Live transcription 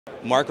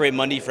Mark Ray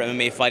Monday for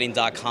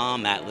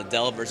MMAfighting.com at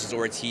Liddell versus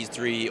Ortiz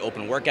 3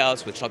 open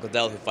workouts with Chuck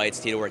Liddell, who fights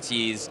Tito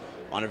Ortiz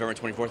on November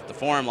 24th at the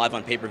Forum, live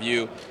on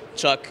pay-per-view.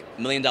 Chuck, $1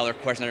 million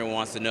question everyone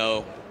wants to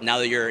know. Now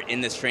that you're in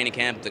this training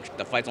camp,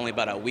 the fight's only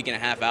about a week and a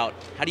half out.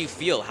 How do you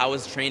feel? How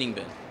has training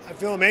been? I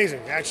feel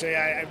amazing. Actually,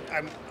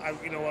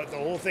 you know what, the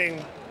whole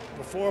thing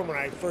before when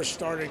I first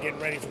started getting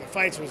ready for the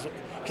fights was,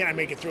 can I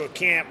make it through a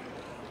camp,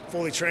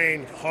 fully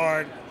trained,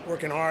 hard,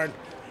 working hard,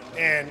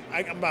 and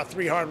I'm about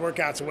 3 hard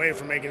workouts away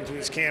from making it through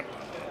this camp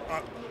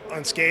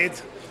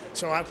unscathed.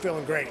 So I'm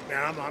feeling great,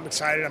 man. I'm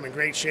excited. I'm in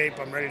great shape.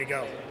 I'm ready to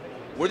go.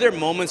 Were there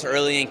moments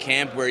early in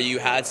camp where you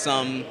had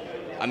some,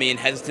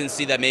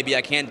 hesitancy that maybe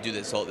I can't do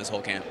this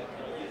whole camp?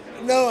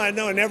 No, I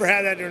never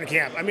had that during the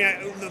camp. I mean,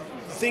 the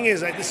thing is,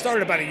 this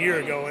started about a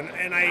year ago,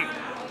 and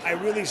I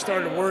really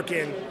started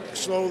working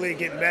slowly,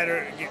 getting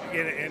better,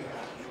 and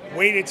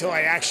waited till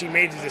I actually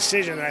made the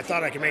decision that I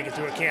thought I could make it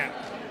through a camp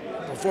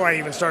before I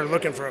even started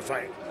looking for a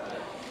fight.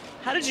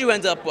 How did you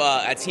end up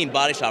at Team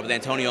Body Shop with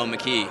Antonio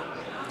McKee?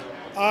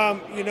 I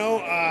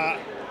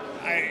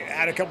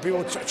had a couple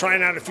people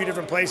trying out a few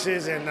different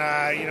places, and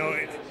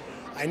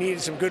I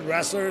needed some good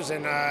wrestlers,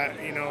 and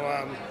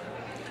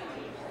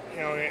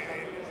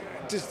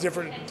just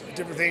different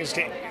things.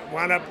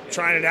 Wound up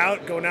trying it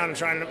out, going down and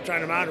trying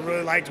them out, and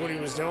really liked what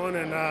he was doing,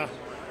 and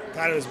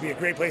thought it would be a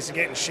great place to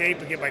get in shape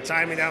and get my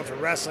timing down for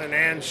wrestling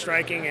and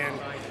striking, and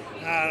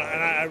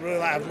I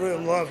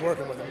really loved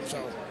working with him.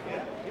 So.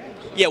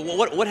 Yeah,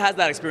 what has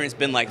that experience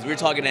been like? We were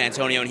talking to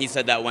Antonio, and he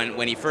said that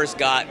when he first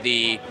got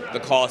the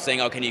call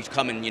saying, "Oh, can you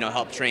come and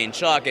help train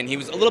Chuck?" and he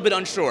was a little bit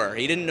unsure.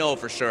 He didn't know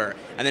for sure.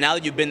 And then now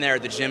that you've been there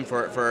at the gym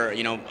for a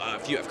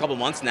couple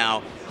months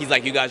now, he's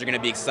like, "You guys are going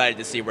to be excited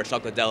to see where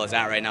Chuck Liddell is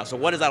at right now." So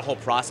what has that whole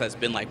process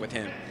been like with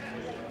him?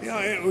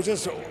 It was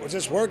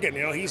just working.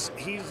 He's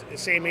the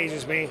same age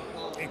as me.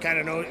 He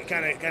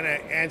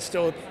and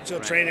still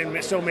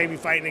training, still maybe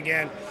fighting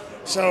again.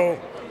 So.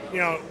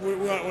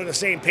 We're on the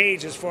same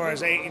page as far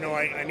as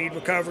I need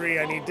recovery.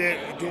 I need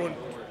doing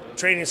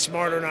training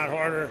smarter, not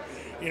harder.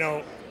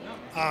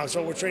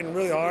 So we're training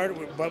really hard,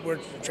 but we're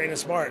training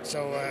smart.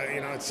 So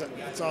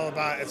it's all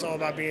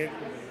about being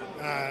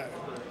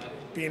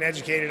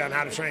educated on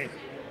how to train.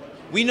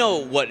 We know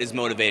what is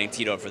motivating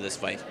Tito for this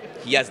fight.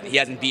 He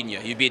hasn't beaten you.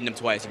 You've beaten him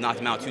twice. You've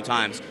knocked him out 2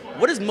 times.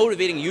 What is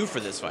motivating you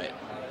for this fight?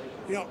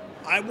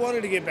 I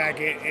wanted to get back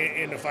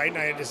in the fight, and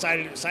I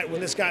decided when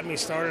this got me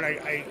started,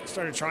 I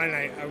started trying.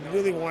 I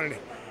really wanted.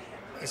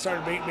 It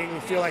started making me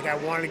feel like I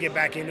wanted to get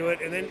back into it,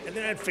 and then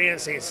I had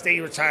fans saying, "Stay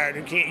retired.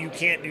 You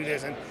can't do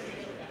this," and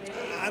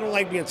I don't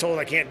like being told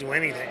I can't do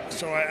anything.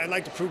 So I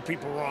like to prove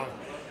people wrong.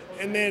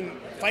 And then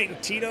fighting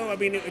Tito,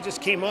 it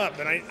just came up,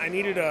 and I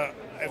needed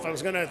if I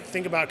was going to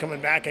think about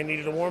coming back, I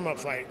needed a warm-up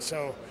fight.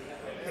 So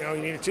you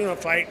need a tune-up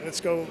fight.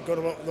 Let's go to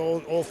the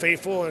old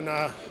faithful and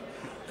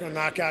go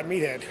knock out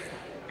Meathead.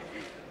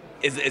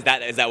 Is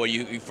that what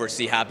you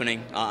foresee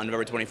happening on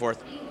November 24th?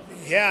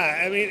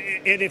 Yeah, and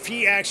if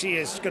he actually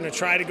is going to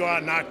try to go out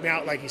and knock me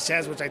out like he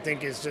says, which I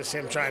think is just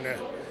him trying to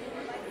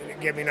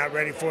get me not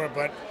ready for it,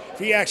 but if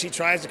he actually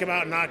tries to come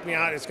out and knock me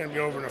out, it's going to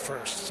be over in the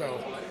first.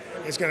 So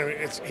he's going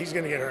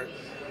to get hurt.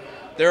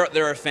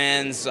 There are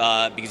fans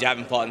because you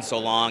haven't fought in so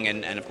long,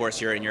 and of course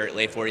you're in your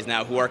late 40s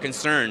now, who are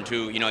concerned.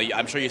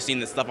 I'm sure you've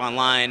seen this stuff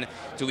online.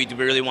 Do we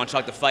really want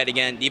Chuck to fight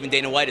again? Even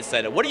Dana White has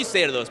said it. What do you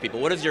say to those people?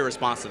 What is your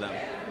response to them?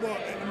 Well,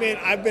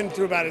 I've been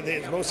through about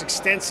the most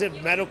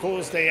extensive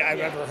medicals I've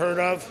ever heard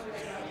of.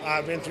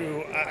 I've been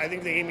through. I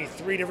think they gave me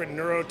 3 different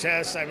neuro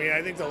tests. I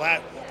think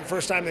the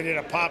first time they did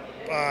a pop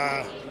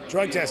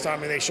drug test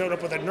on me, they showed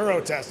up with a neuro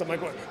test. I'm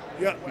like, what?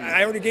 Yeah,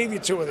 I already gave you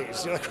 2 of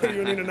these. You're like, what, do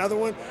you need another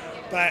one?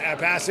 But I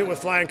passed it with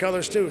flying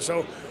colors too.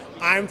 So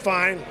I'm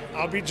fine.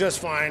 I'll be just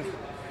fine.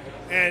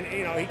 And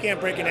he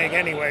can't break an egg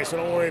anyway, so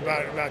don't worry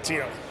about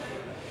Tito.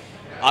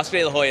 Oscar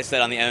De La Hoya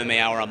said on the MMA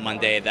Hour on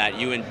Monday that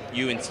you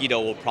and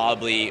Tito will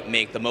probably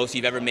make the most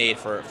you've ever made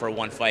for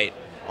one fight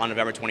on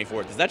November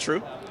 24th. Is that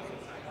true?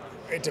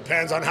 It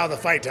depends on how the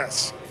fight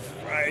does.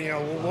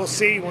 We'll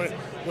see when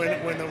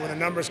the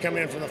numbers come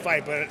in from the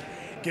fight. But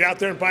get out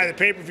there and buy the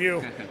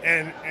pay-per-view,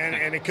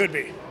 and it could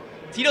be.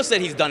 Tito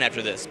said he's done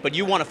after this, but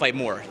you want to fight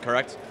more,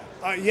 correct?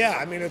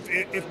 Yeah.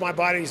 If my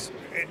body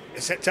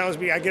tells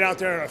me I get out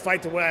there and I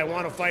fight the way I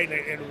want to fight,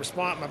 and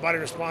my body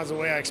responds the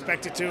way I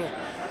expect it to.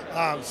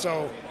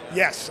 So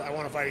yes, I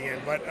want to fight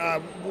again. But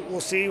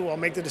we'll see. We'll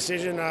make the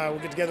decision. We'll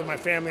get together with my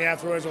family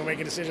afterwards. We'll make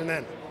a decision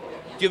then.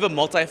 Do you have a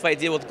multi-fight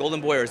deal with Golden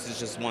Boy, or is this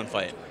just one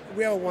fight?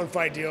 We have a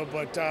 1-fight deal,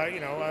 but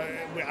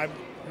I'm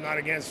not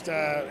against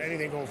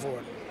anything going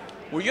forward.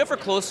 Were you ever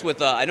close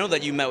with? I know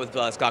that you met with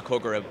Scott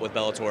Coker with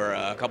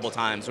Bellator a couple of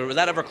times. Was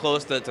that ever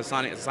close to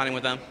signing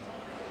with them?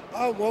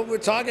 Oh well, we're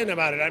talking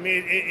about it.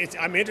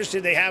 I'm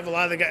interested. They have a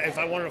lot of the guys. If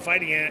I wanted to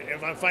fight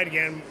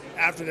again,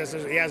 after this,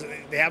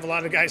 they have a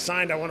lot of guys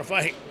signed. I want to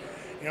fight.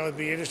 Would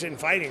be interested in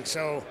fighting.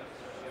 So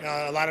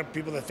a lot of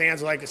people, the fans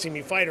would like to see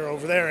me fight, are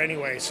over there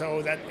anyway.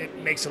 So that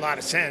it makes a lot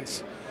of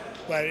sense.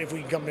 But if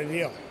we can come to a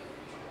deal.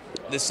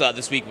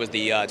 This week was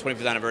the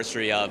 25th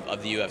anniversary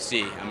of the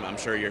UFC. I'm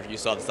sure you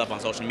saw the stuff on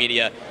social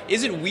media.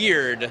 Is it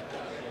weird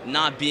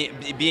not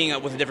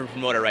being with a different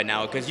promoter right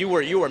now? Because you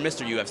were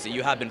Mr. UFC.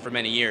 You have been for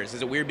many years.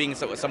 Is it weird being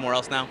somewhere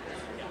else now?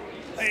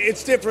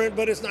 It's different,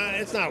 but it's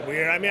not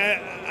weird. I mean,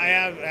 I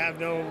have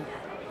no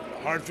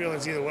hard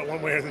feelings either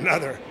one way or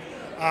another.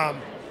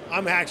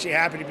 I'm actually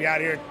happy to be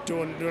out here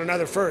doing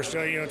another first.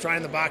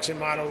 Trying the boxing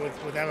model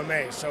with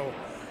MMA. So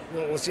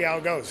we'll see how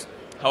it goes.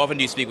 How often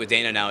do you speak with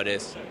Dana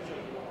nowadays?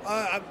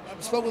 I've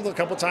spoken with him a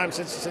couple times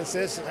since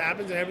this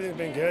happened, and everything's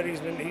been good.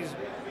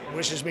 He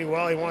wishes me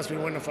well. He wants me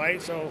to win the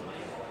fight, so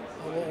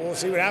we'll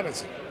see what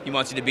happens. He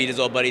wants you to beat his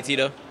old buddy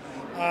Tito?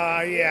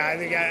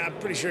 Yeah, I'm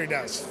pretty sure he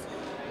does.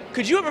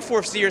 Could you ever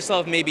foresee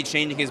yourself maybe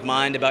changing his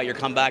mind about your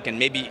comeback and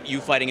maybe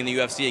you fighting in the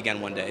UFC again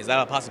one day? Is that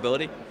a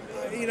possibility?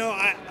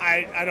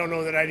 I don't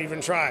know that I'd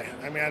even try.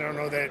 I mean, I don't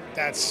know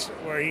that's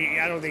where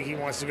I don't think he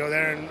wants to go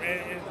there.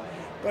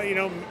 But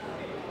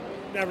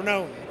never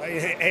know.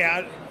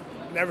 Hey,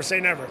 never say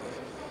never.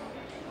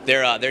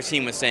 Their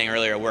team was saying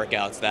earlier at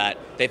workouts that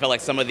they felt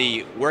like some of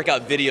the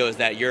workout videos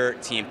that your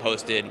team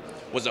posted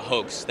was a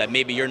hoax, that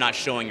maybe you're not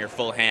showing your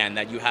full hand,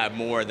 that you have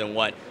more than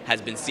what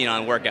has been seen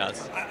on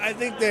workouts. I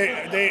think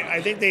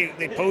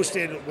they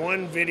posted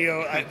one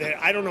video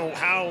that I don't know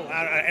how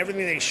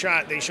everything they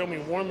shot. They showed me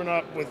warming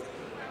up with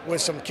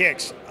some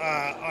kicks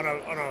on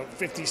a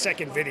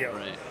 50-second video.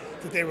 Right.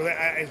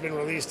 That it's been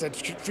released at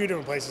a few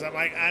different places. I'm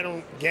like, I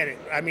don't get it.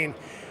 I mean,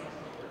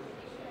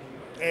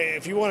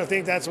 if you want to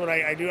think that's what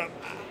I do,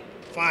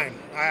 fine.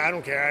 I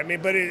don't care. I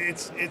mean, but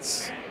it's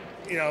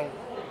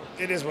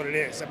it is what it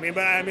is. I mean,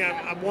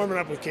 I'm warming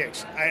up with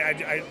kicks.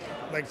 I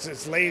like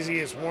it's lazy.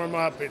 It's warm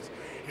up. It's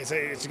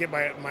to get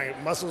my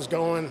muscles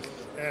going,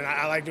 and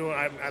I like doing.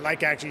 I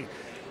like actually.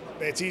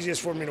 It's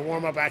easiest for me to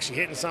warm up actually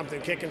hitting something,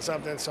 kicking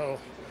something. So,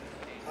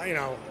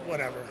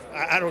 whatever.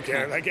 I don't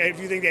care. Like if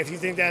you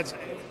think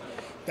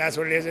that's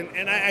what it is,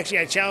 and I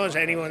challenge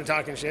anyone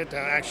talking shit to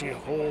actually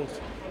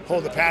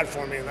hold the pad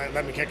for me and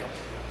let me kick him.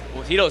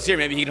 Well, Tito's here.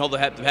 Maybe he can hold the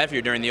pad for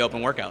you during the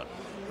open workout.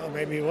 Oh,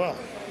 maybe he will.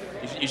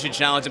 You should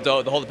challenge him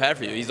to hold the pad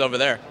for you. He's over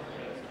there.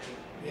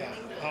 Yeah,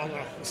 I'm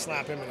going to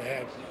slap him in the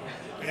head.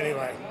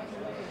 Anyway.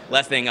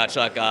 Last thing,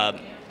 Chuck,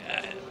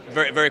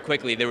 very, very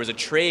quickly, there was a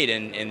trade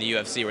in the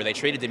UFC where they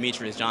traded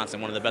Demetrius Johnson,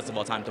 one of the best of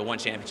all time, to one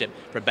championship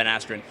for Ben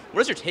Askren.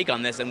 What is your take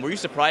on this, and were you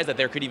surprised that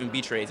there could even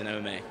be trades in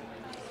MMA?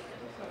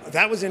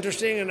 That was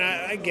interesting, and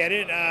I get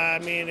it. I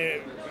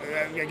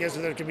guess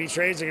if there could be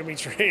trades, there can be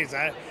trades.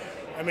 I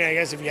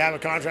guess if you have a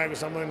contract with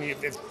someone,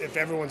 if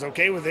everyone's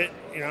okay with it,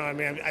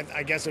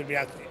 I guess you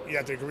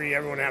have to agree.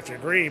 Everyone would have to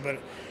agree, but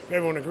if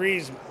everyone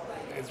agrees,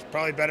 it's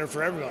probably better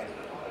for everyone.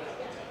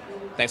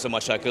 Thanks so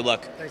much, Chuck. Good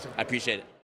luck. Thanks. I appreciate it.